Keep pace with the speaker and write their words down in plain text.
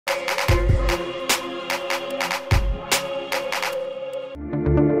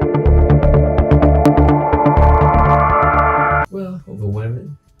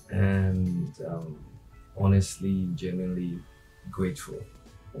honestly, genuinely grateful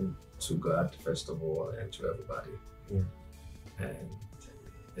to God first of all, and to everybody. Yeah. And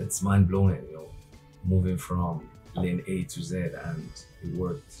it's mind blowing, moving from lane A to Z, and it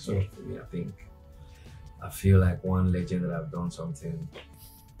worked. So Yeah. for me, I feel like one legend that I've done something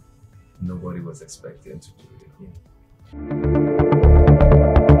nobody was expecting to do.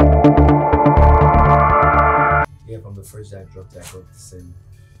 Yeah, from the first day I dropped it, I got the same.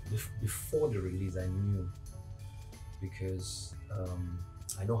 Before the release, I knew, because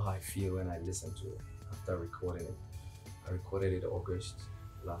I know how I feel when I listen to it after recording it. I recorded it August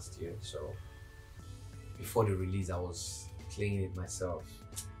last year, so before the release, I was playing it myself.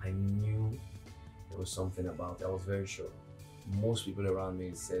 I knew there was something about it. I was very sure. Most people around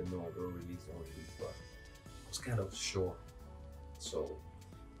me said, no, don't release, but I was kind of sure. So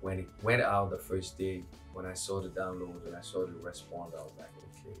when it went out the first day, when I saw the downloads, when I saw the response, I was like,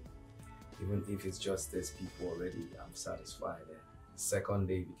 okay, even if it's just this people already, I'm satisfied. And the second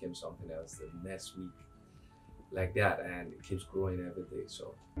day became something else, the next week, like that, and it keeps growing every day.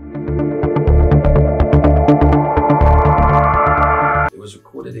 So it was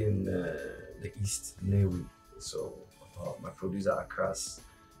recorded in the East Nairobi. So my producer Akras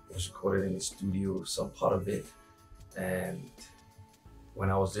was recorded in the studio, some part of it, and when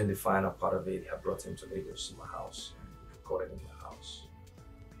I was doing the final part of it, I brought him to Lagos to my house and recorded in my house.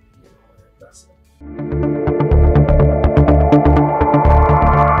 And that's it.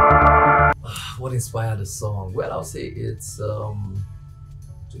 What inspired the song? Well, I'll say it's to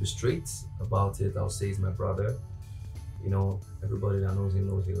be straight about it. I'll say it's my brother. Everybody that knows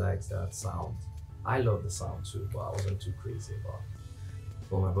he likes that sound. I love the sound too, but I wasn't too crazy about it.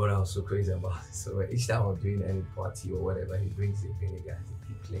 But my brother was so crazy about it. So each time I'm doing any party or whatever, he brings the vinegar, he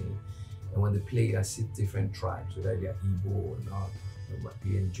keep playing. And when they play, I see different tribes, whether they're Igbo or not,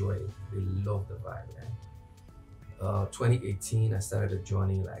 they enjoy it. They love the vibe. And 2018, I started a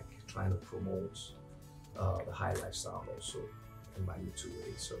journey like trying to promote the high life sound also in my little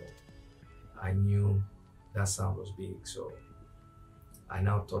way. So I knew that sound was big. So I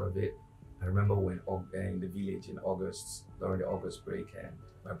now thought of it. I remember when in the village in August, during the August break, and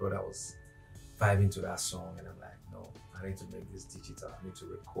my brother was vibing to that song, and I'm like, no, I need to make this digital. I need to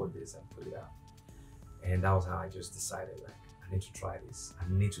record this and put it out. And that was how I just decided, like, I need to try this. I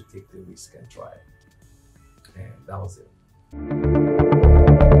need to take the risk and try it. And that was it.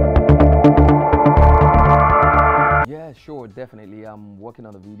 Yeah, sure, definitely. I'm working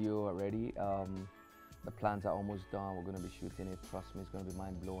on the video already. The plans are almost done. We're going to be shooting it. Trust me, it's going to be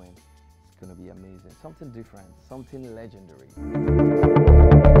mind-blowing. It's going to be amazing. Something different, something legendary.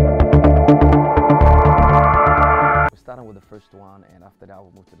 We're starting with the first one, and after that,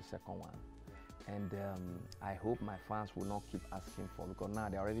 we'll move to the second one. And I hope my fans will not keep asking for, because now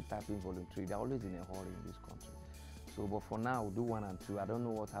they're already typing volume 3. They're always in a hurry in this country. So, but for now, we'll do 1 and 2. I don't know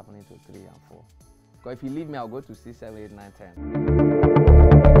what's happening to 3 and 4. Because if you leave me, I'll go to 6, 7, 8, 9, 10.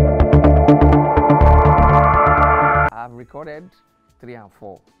 I've recorded 3 and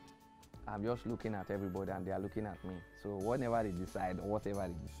 4. I'm just looking at everybody and they are looking at me. So whenever they decide, or whatever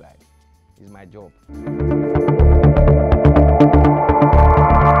they decide, is my job.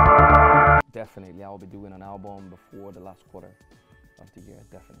 Definitely, I'll be doing an album before the last quarter of the year,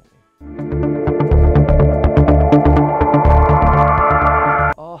 definitely.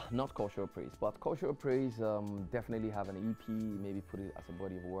 Oh, not cultural praise, but cultural praise, definitely have an EP, maybe put it as a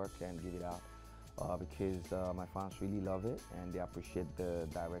body of work and give it out. Because my fans really love it and they appreciate the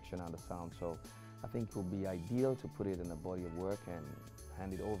direction and the sound. So I think it will be ideal to put it in a body of work and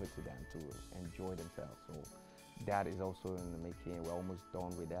hand it over to them to enjoy themselves. So that is also in the making. We're almost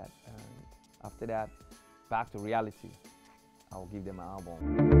done with that. And after that, back to reality. I'll give them an album.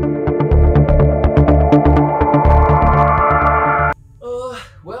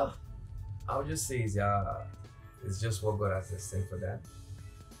 Well, I'll just say it's just what God has destined for them.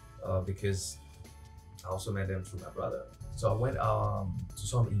 Because I also met them through my brother. So I went to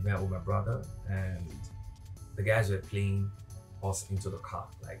some event with my brother, and the guys were playing us into the car.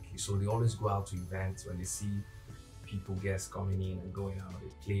 So they always go out to events when they see people, guests coming in and going out, they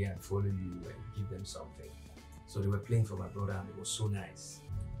play and follow you and give them something. So they were playing for my brother and it was so nice.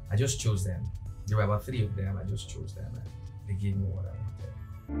 I just chose them. There were about 3 of them, I just chose them and they gave me what I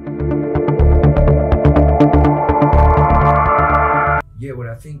wanted. Yeah, but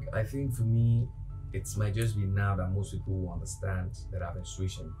I think for me, it might just be now that most people will understand that I've been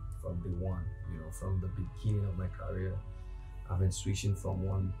switching from day one, from the beginning of my career. I've been switching from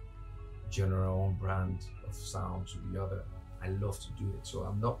one genre, one brand of sound to the other. I love to do it. So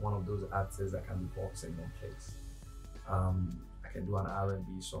I'm not one of those artists that can be boxed in one place. I can do an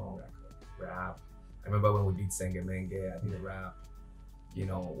R&B song, I can rap, I remember when we did Senge Menge, I did rap. You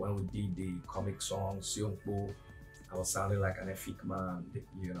know, when we did the comic song, Siongpo, I was sounding like an epic man.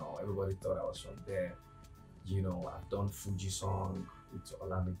 You know, everybody thought I was from there. You know, I've done Fuji song with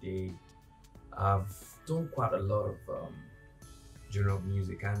Olamide. I've done quite a lot of genre of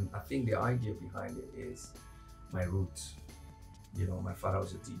music, and I think the idea behind it is my roots. You know, my father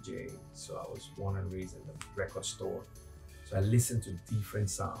was a DJ, so I was born and raised in the record store. So I listened to different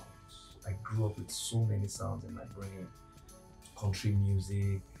sounds. I grew up with so many sounds in my brain, country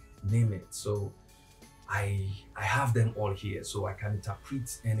music, name it. So I have them all here, so I can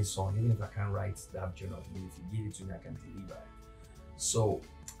interpret any song, even if I can't write that genre of music. If you give it to me, I can deliver it. So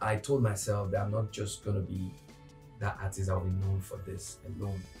I told myself that I'm not just gonna be that artist I'll be known for this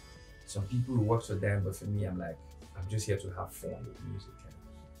alone. Some people who work for them, but for me, I'm like, I'm just here to have fun with music. And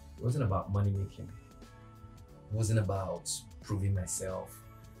it wasn't about money making. It wasn't about proving myself.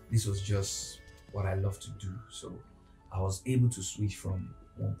 This was just what I love to do. So I was able to switch from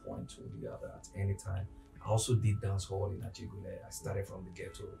one point to the other at any time. I also did dance hall in Ajigule. I started from the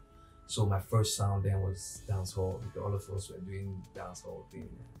ghetto. So my first sound then was dance hall. All of us were doing dance hall thing.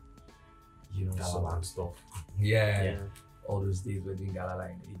 You know, Galala stuff. Yeah. All those days we're doing Galala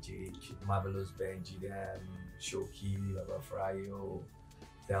in AJ, Marvelous Benji, then Shoki, Baba Frayo,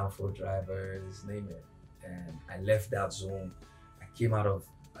 Downfall Drivers, name it. And I left that zone. I came out of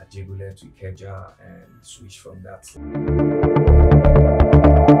Ajigule to Ikeja and switched from that.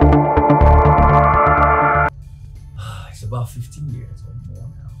 It's about 15 years or more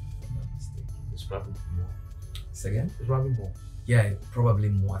now, if I'm not mistaken. It's probably more. Second? It's probably more. Yeah, probably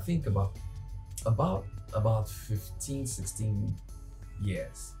more. I think about 15, 16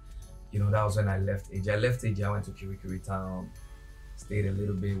 years. You know, that was when I left AJ. I left AJ, I went to Kirikiri town, stayed a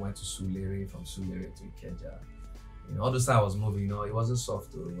little bit, went to Sulere, from Sulere to Ikeja. You know, all the time I was moving, you know, it wasn't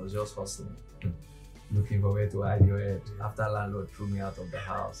soft though, it was just hustling. Looking for where to hide your head. After landlord threw me out of the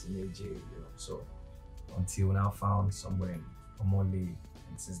house in AJ, you know, so until now found somewhere in Omole,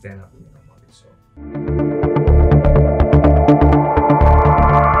 and since then I've been in Omole, so.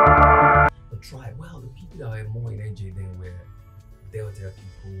 The tribe, well, the people that were more in AJ then were Delta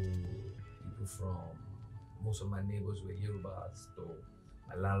people from, most of my neighbors were Yorubas, though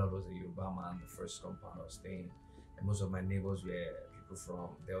my landlord was a Yoruba man, the first compound I was staying. And most of my neighbors were people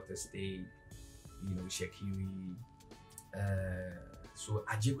from Delta State, you know, Shekiri. So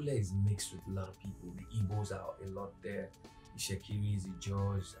Ajigule is mixed with a lot of people. The Igbos are a lot there. The Shekiris, the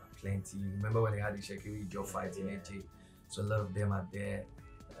Jaws are plenty. Remember when they had the Shekiri Jaw fight in AJ? So a lot of them are there.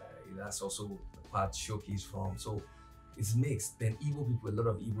 That's also the part Shoki is from. So it's mixed. Then Igbo people, a lot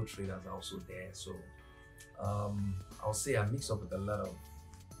of Igbo traders are also there. So I'll say I mix up with a lot of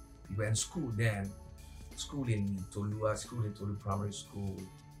people. In school then, school in Tolua, school in Tolu Primary School,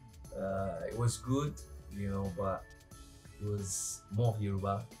 it was good, you know, but it was more of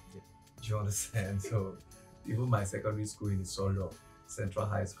Yoruba. Do you understand? So even my secondary school in Isolo, Central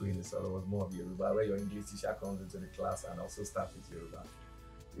High School in Isolo, was more of Yoruba, where your English teacher comes into the class and also starts with Yoruba.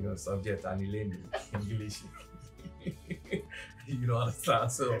 You know, subject and English. You know,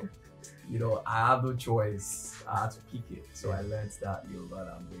 understand? So, you know, I had no choice. I had to pick it. So I learned that Yoruba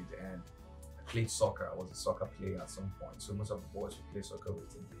language, and I played soccer. I was a soccer player at some point. So most of the boys who play soccer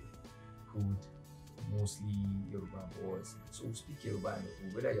with in the hood, mostly Yoruba boys. So we speak Yoruba in the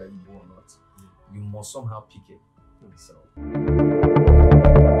hood, whether you're Igbo or not, you must somehow pick it. So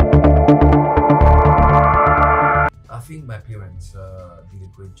I think my parents did a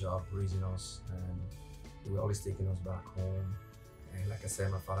great job raising us, and they were always taking us back home. And like I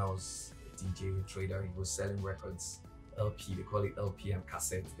said, my father was a DJ, trader. He was selling records, LP, they call it LP and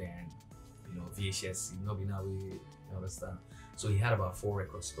cassette then, you know, VHS, you know, now you understand. So he had about 4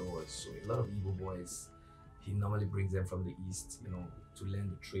 record stores. So a lot of Igbo boys, he normally brings them from the East, you know, to learn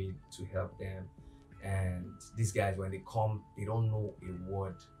the trade, to help them. And these guys, when they come, they don't know a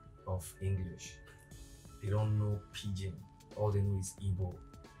word of English. They don't know Pidgin. All they know is Igbo.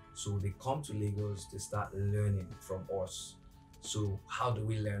 So they come to Lagos, they start learning from us. So how do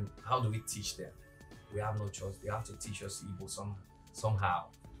we learn? How do we teach them? We have no choice. They have to teach us Igbo somehow,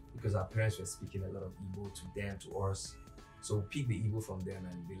 because our parents were speaking a lot of Igbo to them, to us. So we pick the Igbo from them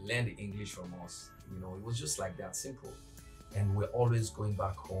and they learn the English from us. You know, it was just like that, simple. And we're always going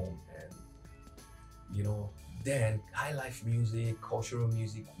back home, and you know, then high life music, cultural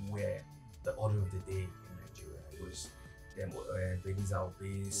music were the order of the day in Nigeria. It was them, Beniza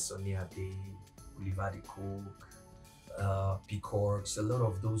Obey, Sonny Ade, Oliver the Cook, Peacocks, a lot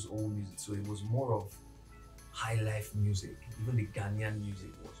of those old music. So it was more of high life music. Even the Ghanaian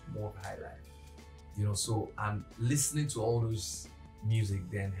music was more of high life. You know, so I'm listening to all those music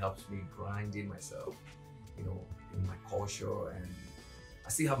then helps me grind in myself, you know, in my culture, and I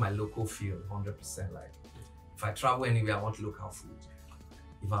still have my local feel 100%. Like if I travel anywhere, I want local food.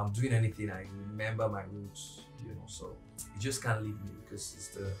 If I'm doing anything, I remember my roots, you know, so you just can't leave me because it's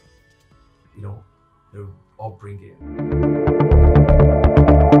the, you know, the upbringing.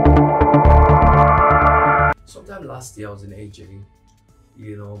 Sometime last year I was in AJ,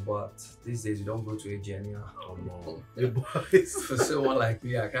 you know, but these days you don't go to AJ anyhow. Oh no. The boys. For someone like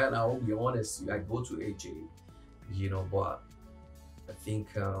me, I will be honest, I go to AJ, you know, but I think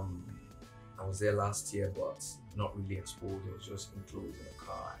I was there last year, but not really exposed. It was just enclosed in a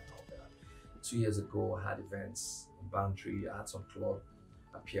car and all that. 2 years ago, I had events in Bantry. I had some club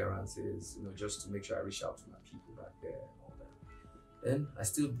appearances, you know, just to make sure I reach out to my people back there and all that. Then I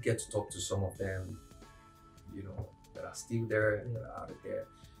still get to talk to some of them, you know, that are still there, that are out of there.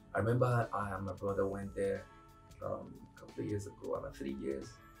 I remember my brother went there a couple of years ago, about 3 years,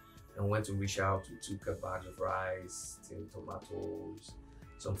 and went to reach out. We took a bag of rice, tomatoes,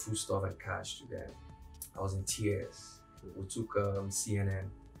 some food stuff and cash to them. I was in tears. We took CNN,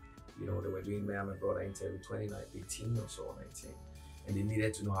 you know, they were doing me and my brother interview 2018 or so, 19. And they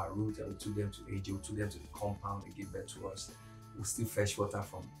needed to know our route, and we took them to AJ, we took them to the compound, they gave birth to us. We still fetch water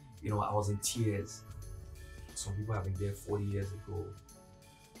from, you know, I was in tears. Some people have been there 40 years ago,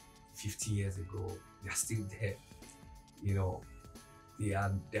 50 years ago, they're still there. You know, they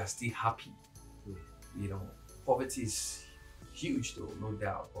are still happy. You know, poverty is huge though, no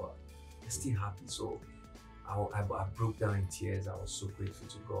doubt, but they're still happy. So I broke down in tears. I was so grateful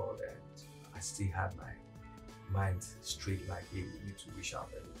to God, and I still had my mind straight, like, hey, we need to reach out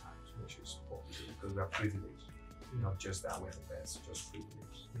every time to make sure support people, because we are privileged. Not just that we're the best, just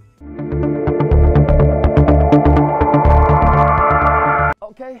privileged.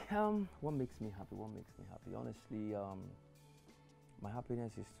 Okay, what makes me happy? What makes me happy? Honestly, my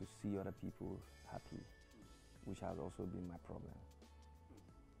happiness is to see other people happy, which has also been my problem.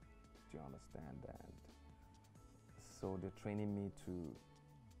 Do you understand? And so they're training me to,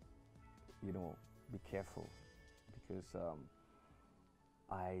 you know, be careful, because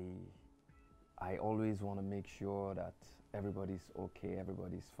I always want to make sure that everybody's okay,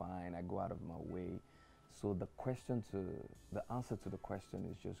 everybody's fine. I go out of my way. So the answer to the question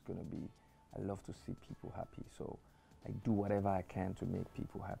is just gonna be, I love to see people happy. So I do whatever I can to make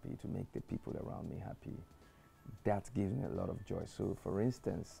people happy, to make the people around me happy. That gives me a lot of joy. So for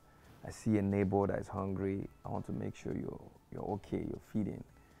instance, I see a neighbor that is hungry. I want to make sure you're okay, you're feeding.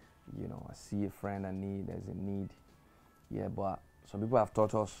 You know, I see a friend there's a need. Yeah, but some people have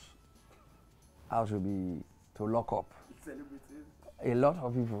taught us how to lock up. A lot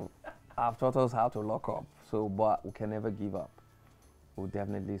of people have taught us how to lock up. So, but we can never give up. We'll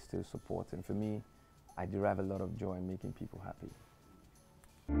definitely still support. And for me, I derive a lot of joy in making people happy.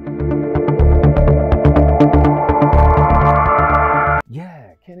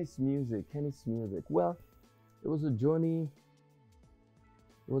 Yeah, Kcee's music. Well, it was a journey.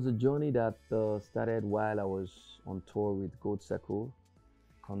 It was a journey that started while I was on tour with Gold Circle.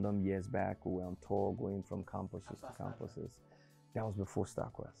 Condom years back, we were on tour going from campuses to campuses. That was before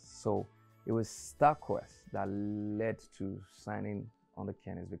StarQuest. So it was StarQuest that led to signing on the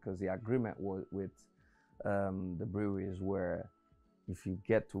Kcee's, because the agreement was with the breweries where if you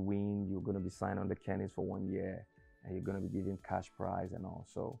get to win, you're going to be signed on the Kcee's for 1 year, and you're going to be given cash prize and all.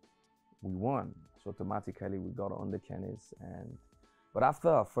 So we won. So automatically we got on the Kcee's. But after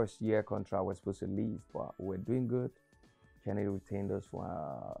our first year contract, we're supposed to leave, but we're doing good. Kcee retained us for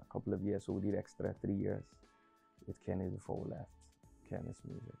a couple of years, so we did extra 3 years with Kcee before we left Kcee's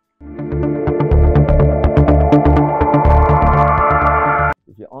music.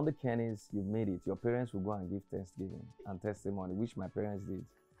 If you're on the Kcee's, you've made it. Your parents will go and give Thanksgiving and testimony, which my parents did.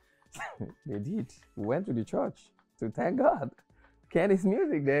 They did. We went to the church to thank God. Kcee's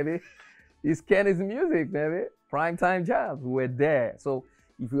music, baby. It's Kcee's music, baby. Prime time jobs. We were there. So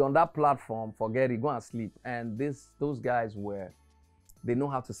if you're on that platform, forget it, go and sleep. And those guys they know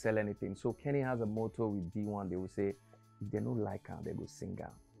how to sell anything. So Kcee has a motto with D1. They will say, if they don't like her, they go sing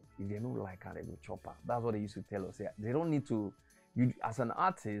her. If they don't like her, they go chop her. That's what they used to tell us. Yeah, they don't need to, as an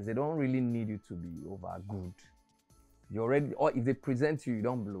artist, they don't really need you to be over good. You already, or if they present you, you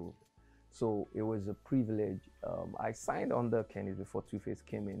don't blow. So it was a privilege. I signed under Kcee before Two Face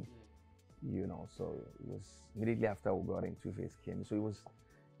came in, you know, so it was immediately after we got in, Two Face came in. So it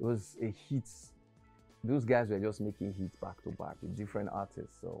was a hit. Those guys were just making hits back to back with different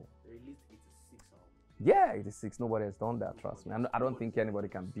artists. So They released 86 songs. yeah, 86. Nobody has done that. Trust me. I don't think anybody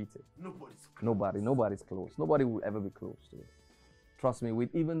can beat it. Nobody's close. Nobody will ever be close to it. Trust me.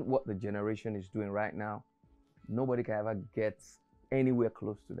 With even what the generation is doing right now, nobody can ever get anywhere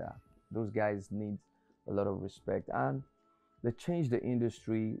close to that. Those guys need a lot of respect, and they changed the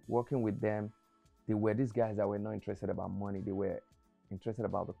industry. Working with them, they were these guys that were not interested about money. They were interested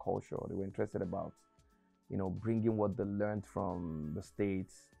about the culture. They were interested about, you know, bringing what they learned from the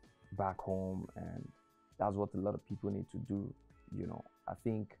States back home, and that's what a lot of people need to do. You know, I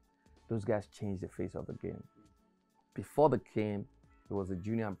think those guys changed the face of the game. Before they came, it was a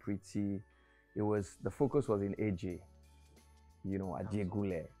Junior and Pretty. It was, the focus was in AJ, you know, Ajay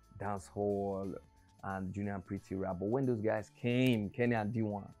Gule, dance hall, and Junior and Pretty rap. But when those guys came, Kenny and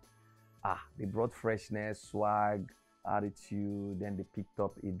D1, they brought freshness, swag, attitude. Then they picked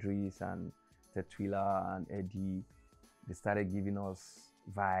up Idris and Tetwila and Eddie. They started giving us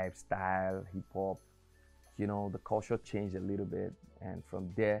vibe, style, hip hop. You know, the culture changed a little bit, and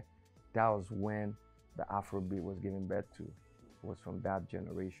from there, that was when the Afrobeat was given birth to. It was from that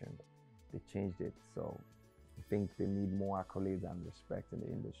generation. They changed it, so I think they need more accolades and respect in the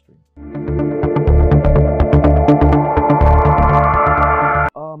industry.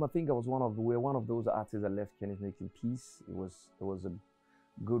 I think I was we're one of those artists that left Kenny's making peace. It was a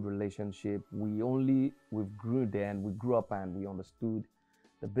good relationship. We grew up and we understood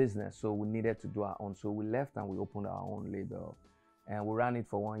the business, so we needed to do our own. So we left and we opened our own label, and we ran it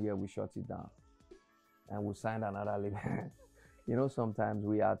for 1 year. We shut it down, and we signed another label. You know, sometimes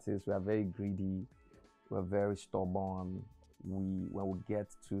we artists, we are very greedy, we're very stubborn. When we get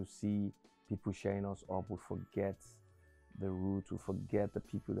to see people sharing us up, we forget the roots, we forget the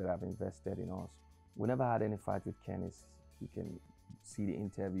people that have invested in us. We never had any fight with Kenny's. You can see the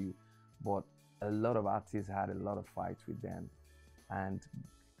interview, but a lot of artists had a lot of fights with them. And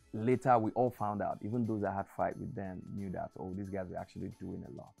later we all found out, even those that had fight with them knew that, oh, these guys were actually doing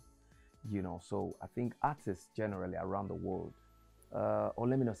a lot. You know, so I think artists generally around the world, or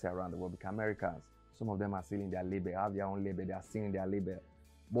let me not say around the world, because Americans, some of them are still in their label, have their own label, they are still in their label.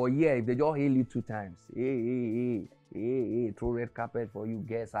 But yeah, if they just hail you 2 times, hey, throw red carpet for you,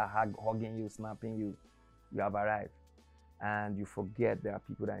 guests are hugging you, snapping you, you have arrived. And you forget there are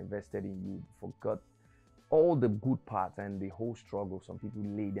people that invested in you, forgot all the good parts and the whole struggle some people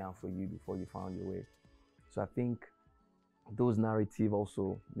lay down for you before you found your way. So I think those narratives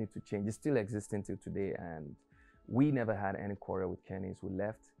also need to change. They still exist until today, and we never had any quarrel with Kenny's. We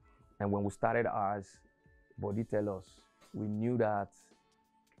left, and when we started ours, Body tell us, we knew that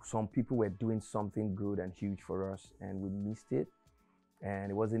some people were doing something good and huge for us, and we missed it,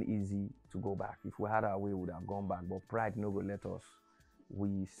 and it wasn't easy to go back. If we had our way, we would have gone back, but pride no go let us.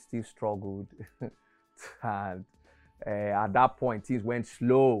 We still struggled, and at that point, things went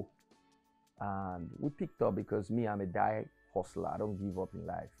slow, and we picked up because me, I'm a die hustler. I don't give up in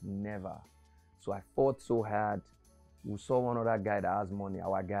life, never. So I fought so hard. We saw one other guy that has money,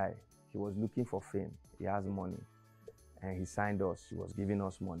 our guy. He was looking for fame. He has money. And he signed us. He was giving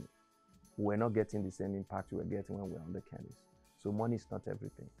us money. We were not getting the same impact we were getting when we were on the Kenny's. So money is not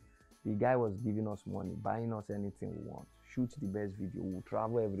everything. The guy was giving us money, buying us anything we want. Shoot the best video. We'll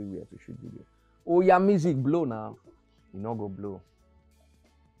travel everywhere to shoot video. Oh, your music blow now. You not go blow.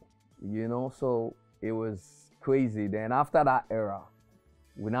 You know, so it was crazy. Then after that era,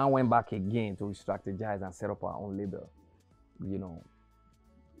 we now went back again to strategize and set up our own label. You know,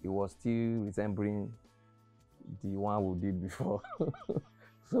 it was still resembling the one we did before.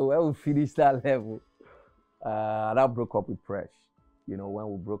 So when we finished that level, that broke up with Presh. You know, when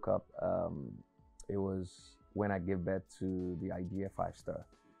we broke up, it was when I gave birth to the idea 5-star.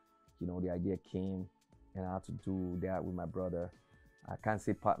 You know, the idea came, and I had to do that with my brother. I can't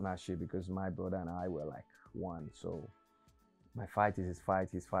say partnership because my brother and I were like one. So my fight is his fight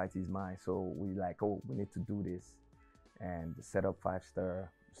is mine. So we like, oh, we need to do this, and set up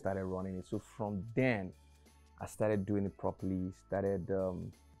 5-star, started running it. So from then, I started doing it properly, started,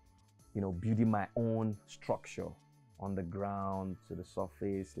 you know, building my own structure on the ground, to the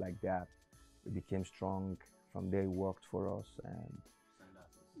surface, like that. It became strong. From there, it worked for us, and,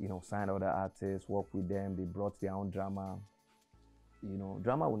 you know, signed other artists, worked with them. They brought their own drama. You know,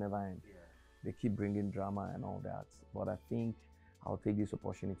 drama will never end. Yeah. They keep bringing drama and all that. But I think I'll take this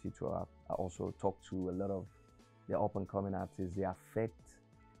opportunity to also talk to a lot of the up-and-coming artists. They affect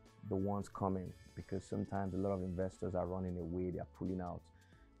the ones coming, because sometimes a lot of investors are running away, they're pulling out.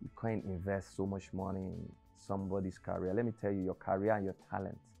 You can't invest so much money in somebody's career. Let me tell you, your career and your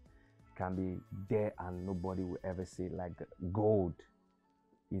talent can be there and nobody will ever see it, like gold.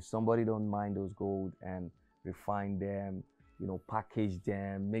 If somebody don't mind those gold and refine them, you know, package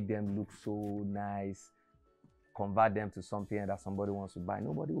them, make them look so nice, convert them to something that somebody wants to buy,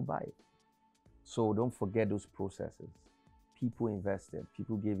 nobody will buy it. So don't forget those processes. People invested,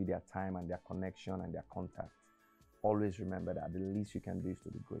 people gave you their time and their connection and their contact. always remember that the least you can do is to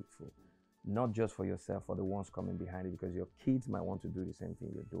be grateful, not just for yourself, for the ones coming behind you, because your kids might want to do the same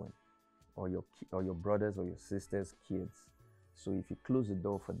thing you're doing, or your brothers or your sisters' kids. So if you close the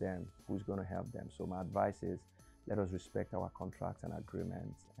door for them, who's going to help them? So my advice is, let us respect our contracts and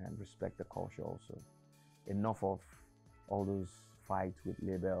agreements and respect the culture also. Enough of all those fights with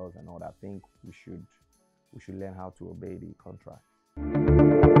labels and all that. I think we should learn how to obey the contract.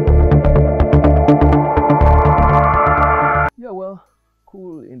 Yeah, well,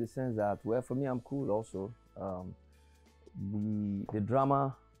 cool in the sense that, well, for me, I'm cool also. The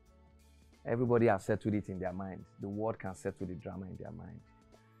drama, everybody has settled it in their mind. The world can settle the drama in their mind,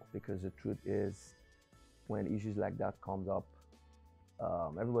 because the truth is, when issues like that comes up,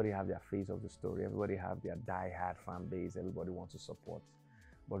 everybody have their face of the story. Everybody have their die-hard fan base. Everybody wants to support,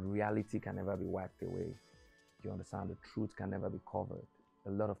 but reality can never be wiped away. You understand? The truth can never be covered.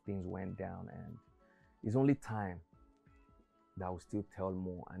 A lot of things went down, and it's only time that will still tell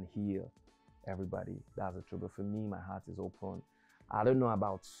more and heal everybody. That's the truth. But for me, my heart is open. I don't know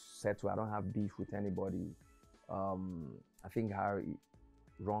about settle. I don't have beef with anybody. I think Harry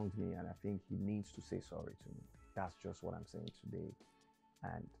wronged me, and I think he needs to say sorry to me. That's just what I'm saying today.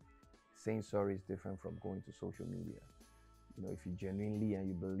 And saying sorry is different from going to social media. You know, if you genuinely and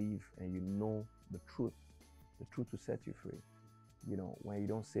you believe and you know the truth will set you free. You know, when you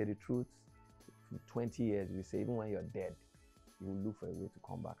don't say the truth, for 20 years, we say, even when you're dead, you will look for a way to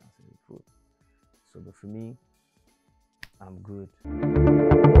come back and say the truth. So, but for me, I'm good.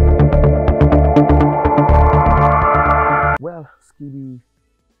 Well, Kcee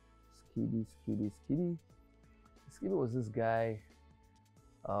was this guy,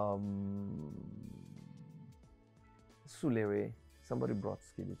 Sulere. Somebody brought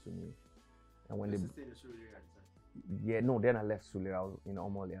Kcee to me, and when yeah, no, then I left Sulere. I was in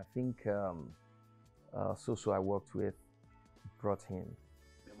Omole. I think so I worked with brought him.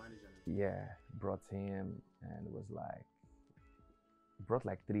 The manager. Yeah, brought him, and it was like, brought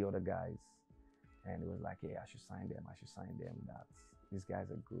like 3 other guys, and it was like, hey, I should sign them. That these guys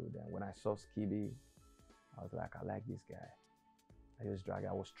are good. And when I saw Kcee, I was like, I like this guy.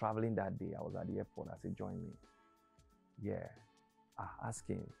 I was traveling that day. I was at the airport. I said, join me. Yeah. I asked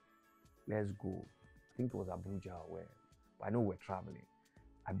him, let's go. I think it was Abuja or where. But I know we're traveling.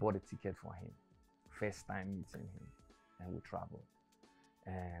 I bought a ticket for him. First time meeting him. And we traveled.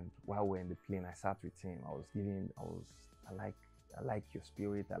 And while we're in the plane, I sat with him. I like your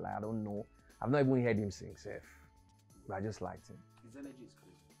spirit. I don't know. I've not even heard him sing, Seth. But I just liked him. His energy is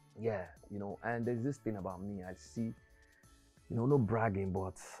crazy. Yeah, you know, and there's this thing about me. I see, you know, no bragging,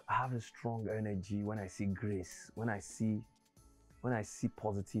 but I have a strong energy when I see grace. When I see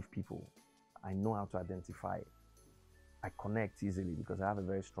positive people, I know how to identify it. I connect easily because I have a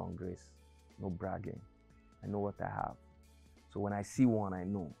very strong grace. No bragging. I know what I have. So when I see one, I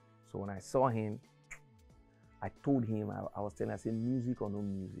know. So when I saw him, I told him, I was telling him, I said, music or no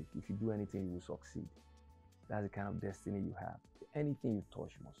music, if you do anything, you will succeed. That's the kind of destiny you have. Anything you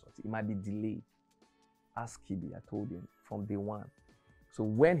touch must succeed. It might be delayed. Ask Kcee, I told him from day one. So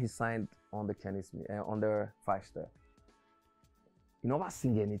when he signed on the on the 5-star, he never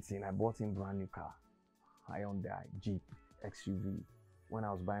sing anything. I bought him brand new car, Hyundai, Jeep, XUV. When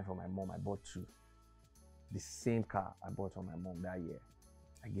I was buying for my mom, I bought 2. The same car I bought for my mom that year.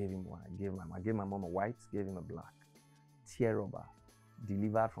 I gave him one. I gave my mom a white, gave him a black. Tear rubber,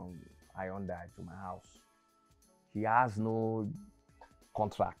 delivered from Hyundai to my house. He has no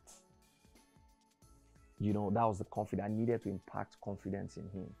contract. You know, that was the confidence. I needed to impact confidence in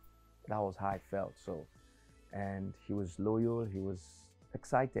him. That was how I felt. So, and he was loyal, he was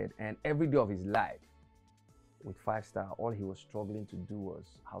excited. And every day of his life with 5-star, all he was struggling to do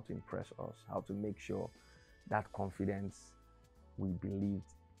was how to impress us, how to make sure that confidence we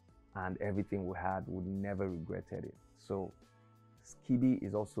believed and everything we had, would never regretted it. So Kcee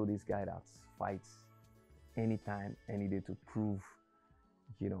is also this guy that fights anytime, any day to prove,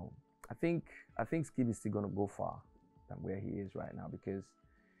 you know, I think Kcee is still gonna go far than where he is right now, because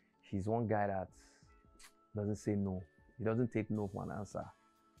he's one guy that doesn't say no. He doesn't take no for an answer.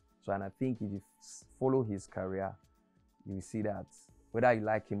 So, and I think if you follow his career, you will see that whether you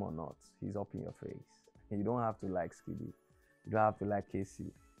like him or not, he's up in your face. And you don't have to like Kcee. You don't have to like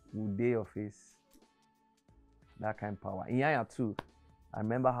Kcee. You day your face. That kind of power. Nyanya too. I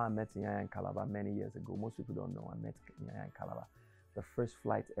remember how I met Nyanya in Calabar many years ago. Most people don't know I met Nyanya in Calabar. The first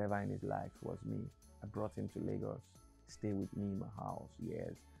flight ever in his life was me. I brought him to Lagos, stay with me in my house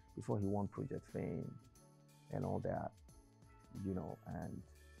years before he won Project Fame and all that, you know. And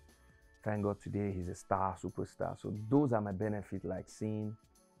thank God today he's a star, superstar. So those are my benefits, like seeing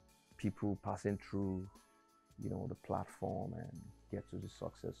people passing through, you know, the platform and get to the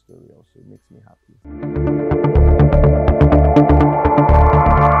success story also. It makes me happy.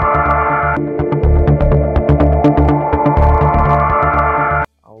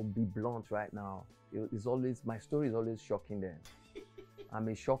 I'll be blunt right now. It's always, my story is always shocking them. I'm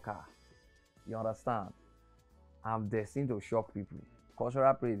a shocker. You understand? I'm destined to shock people.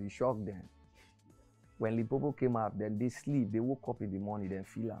 Cultural praise, it shocked them. When Lipopo came out, then they sleep, they woke up in the morning, then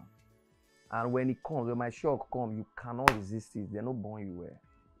feel am. And when it comes, when my shock comes, you cannot resist it. They're not born you well.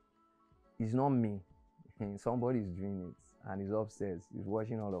 It's not me. Somebody is doing it. And he's upstairs. He's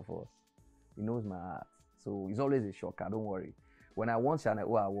watching all of us. He knows my heart. So it's always a shocker, don't worry. When I won Channel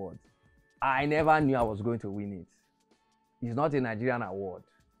O Award, I never knew I was going to win it. It's not a Nigerian award.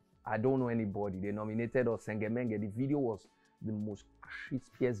 I don't know anybody. They nominated us, Sengemenge. The video was the most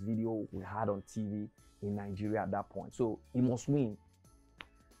crispiest video we had on TV in Nigeria at that point. So he must win.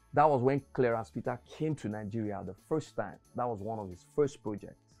 That was when Clarence Peter came to Nigeria the first time. That was one of his first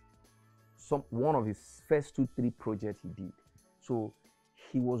projects. One of his first 2-3 projects he did. So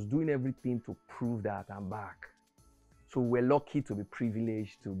he was doing everything to prove that I'm back. So we're lucky to be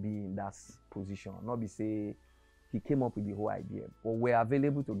privileged to be in that position. Not be say he came up with the whole idea, but we're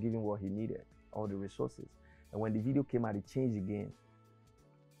available to give him what he needed, all the resources. And when the video came out, it changed the game.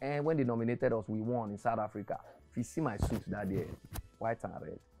 And when they nominated us, we won in South Africa. If you see my suit that day, white and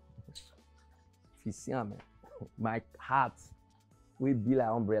red. If you see me, my hat will be like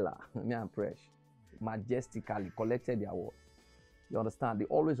umbrella. Me and Fresh majestically collected the award. You understand? They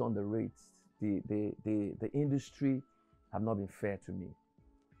always on the rates. The industry have not been fair to me.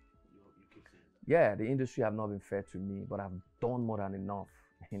 Yeah, the industry have not been fair to me, but I've done more than enough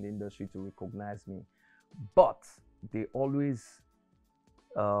in the industry to recognize me. But they always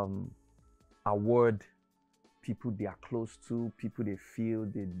award people they are close to, people they feel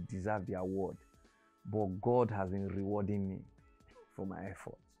they deserve the award. But God has been rewarding me for my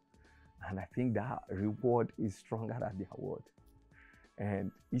efforts. And I think that reward is stronger than the award.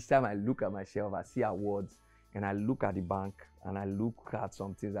 And each time I look at myself, I see awards, and I look at the bank, and I look at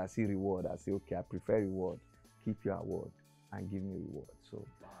some things, I see reward. I say, okay, I prefer reward. Keep your award and give me reward. So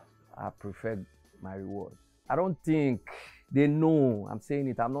I prefer my reward. I don't think they know I'm saying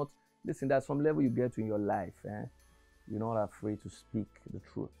it. I'm not, listen, there's some level you get to in your life. You're not afraid to speak the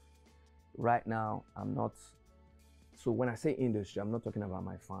truth. Right now, I'm not. So when I say industry, I'm not talking about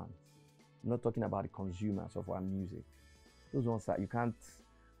my fans. I'm not talking about the consumers of our music. Those ones that you can't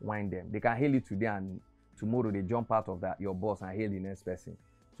wind them. They can hail you today and tomorrow they jump out of your boss and hail the next person.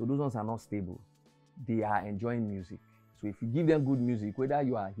 So those ones are not stable. They are enjoying music. So if you give them good music, whether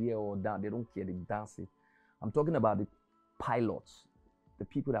you are here or down, they don't care, they dance it. I'm talking about the pilots, the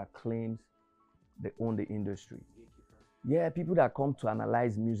people that claim they own the industry. Yeah, people that come to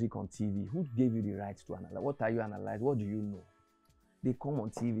analyze music on TV. Who gave you the rights to analyze? What are you analyzing? What do you know? They come on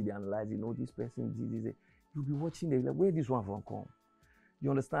TV, they analyze, you know, this person did this. You'll be watching, they'll be like, where this one from come?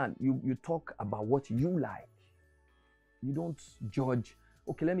 You understand? You talk about what you like. You don't judge.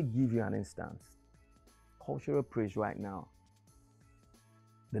 Okay, let me give you an instance. Cultural praise right now.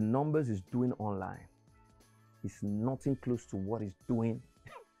 The numbers is doing online. It's nothing close to what it's doing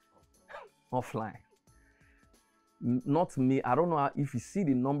offline. Not me. I don't know if you see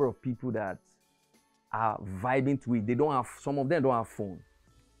the number of people that are vibing to it. They don't have, some of them don't have phone.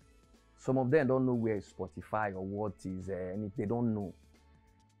 Some of them don't know where is Spotify or what is, and they don't know.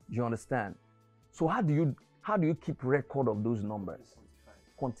 You understand? So how do you keep record of those numbers?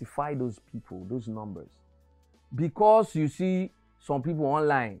 Quantify those people, those numbers. Because you see some people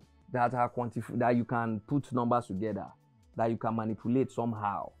online that are that you can put numbers together, that you can manipulate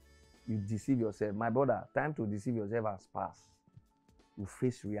somehow. You deceive yourself. My brother, time to deceive yourself has passed. You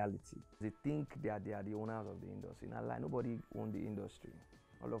face reality. They think they are the owners of the industry. Not like nobody owns the industry.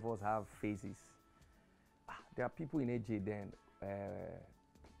 All of us have faces. There are people in AJ then,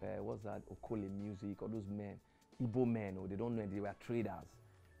 what's that, Okole Music, or those men, Igbo men, or they don't know, they were traders.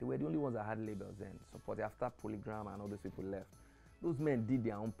 They were the only ones that had labels then, supported after Polygram and all those people left. Those men did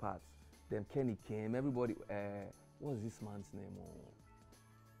their own parts. Then Kenny came, everybody, what's this man's name?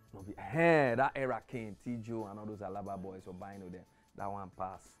 That era came, Tijo and all those Alaba boys were buying with them. That one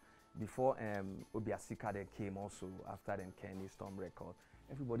passed. Before Obiasika then came also, after them Kenny, Storm Record.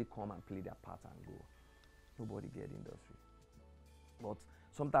 Everybody come and play their part and go. Nobody get the industry. But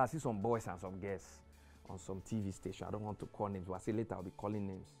sometimes I see some boys and some girls on some TV station. I don't want to call names, but I say later I'll be calling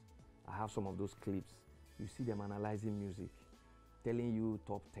names. I have some of those clips. You see them analyzing music, telling you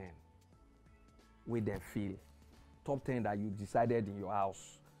top 10, where they feel. Top 10 that you decided in your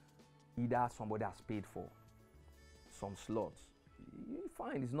house. Either somebody has paid for some slots.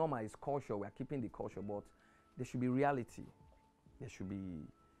 Fine, it's normal, it's culture. We're keeping the culture, but there should be reality. There should be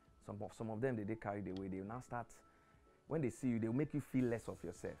some of them they carry the way. They will now start, when they see you, they will make you feel less of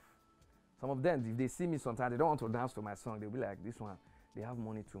yourself. Some of them, if they see me sometimes, they don't want to dance to my song. They'll be like, this one, they have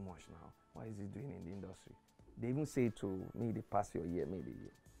money too much now. What is he doing in the industry? They even say to me, they pass your year, maybe.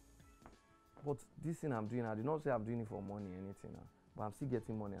 But this thing I'm doing, I do not say I'm doing it for money or anything now, but I'm still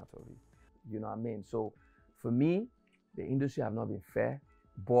getting money out of it. You know what I mean? So for me, the industry have not been fair,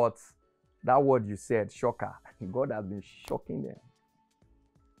 but that word you said, shocker, God has been shocking them.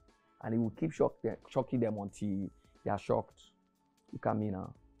 And he will keep shocking them until they are shocked. Look at me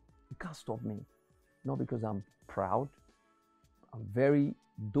now. You can't stop me. Not because I'm proud.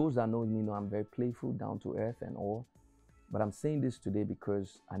 Those that know me know I'm very playful, down to earth and all. But I'm saying this today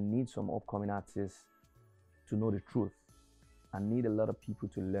because I need some upcoming artists to know the truth. I need a lot of people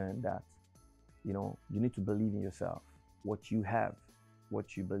to learn that, you know, you need to believe in yourself, what you have,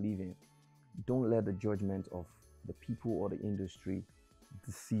 what you believe in. Don't let the judgment of the people or the industry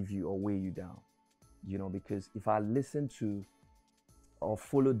deceive you or weigh you down. You know, because if I listen to or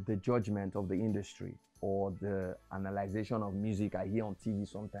follow the judgment of the industry or the analyzation of music I hear on TV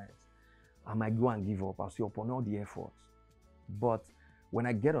sometimes, I might go and give up. I'll say upon all the efforts. But when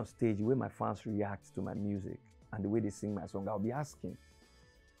I get on stage, the way my fans react to my music and the way they sing my song, I'll be asking,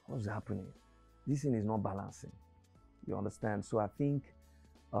 what's happening? This thing is not balancing. You understand? So I think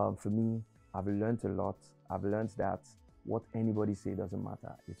for me, I've learned a lot. I've learned that what anybody says doesn't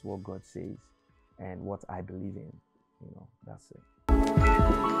matter. It's what God says and what I believe in. You know, that's it.